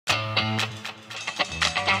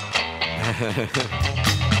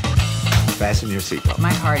Fasten your seatbelt.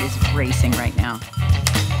 My heart is racing right now.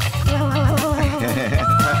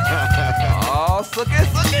 Oh, look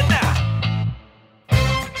it now.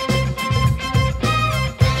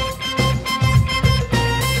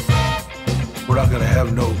 We're not gonna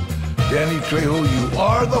have no Danny Trejo, you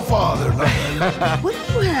are the father. What do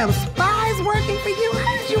you have, spies working for you?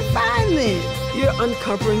 How did you find this? You're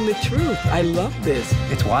uncovering the truth. I love this.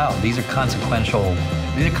 It's wild. These are consequential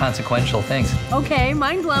things. Okay,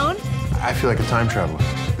 mind blown. I feel like a time traveler.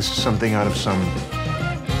 This is something out of some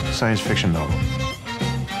science fiction novel.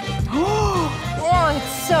 Oh,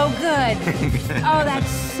 it's so good. Oh, that's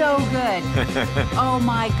so good. Oh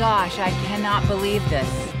my gosh, I cannot believe this.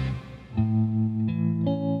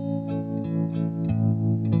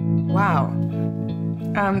 Wow.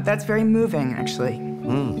 That's very moving, actually.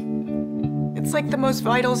 It's like the most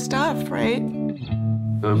vital stuff, right?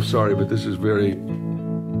 I'm sorry, but this is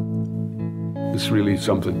it's really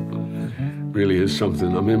something. Really is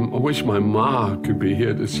something. I mean, I wish my ma could be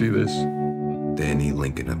here to see this. They need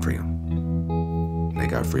Lincoln to free him. They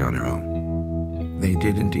got free on their own. They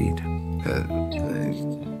did indeed.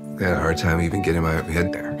 They had a hard time even getting my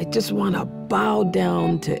head there. I just want to bow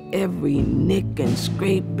down to every nick and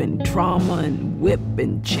scrape and trauma and whip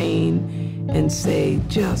and chain and say,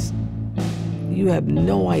 just, you have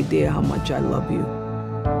no idea how much I love you.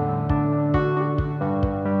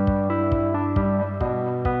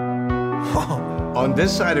 On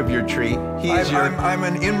this side of your tree, I'm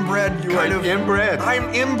an inbred kind of... inbred.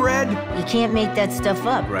 I'm inbred. You can't make that stuff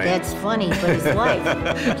up. Right. That's funny, but it's life.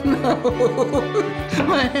 No,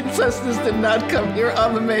 my ancestors did not come here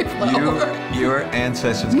on the Mayflower. Your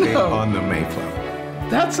ancestors came on the Mayflower.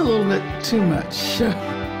 That's a little bit too much.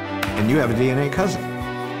 And you have a DNA cousin.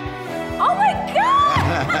 Oh my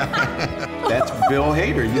God! That's Bill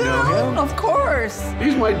Hader. You know him? Of course.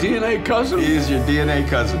 He's my DNA cousin. He is your DNA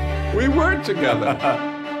cousin. We work together.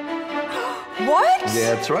 What?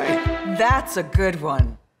 That's right. That's a good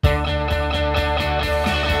one. Everybody.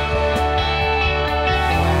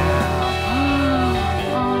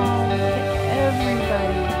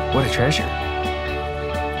 What a treasure.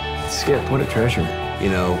 Skip, what a treasure. You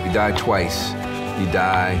know, you die twice. You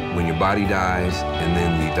die when your body dies, and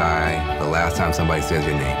then you die the last time somebody says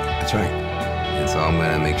your name. That's right. And so I'm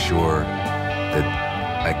gonna make sure that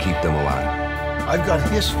I keep them alive. I've got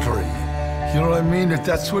history. You know what I mean?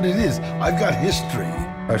 That's what it is. I've got history.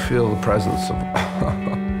 I feel the presence of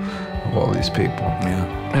all these people.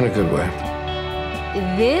 Yeah. In a good way.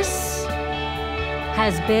 This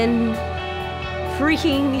has been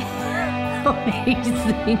freaking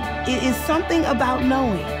amazing. It is something about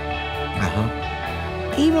knowing.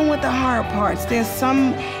 Even with the hard parts, there's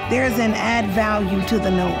an add value to the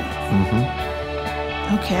knowing.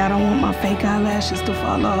 Okay, I don't want my fake eyelashes to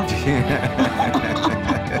fall off.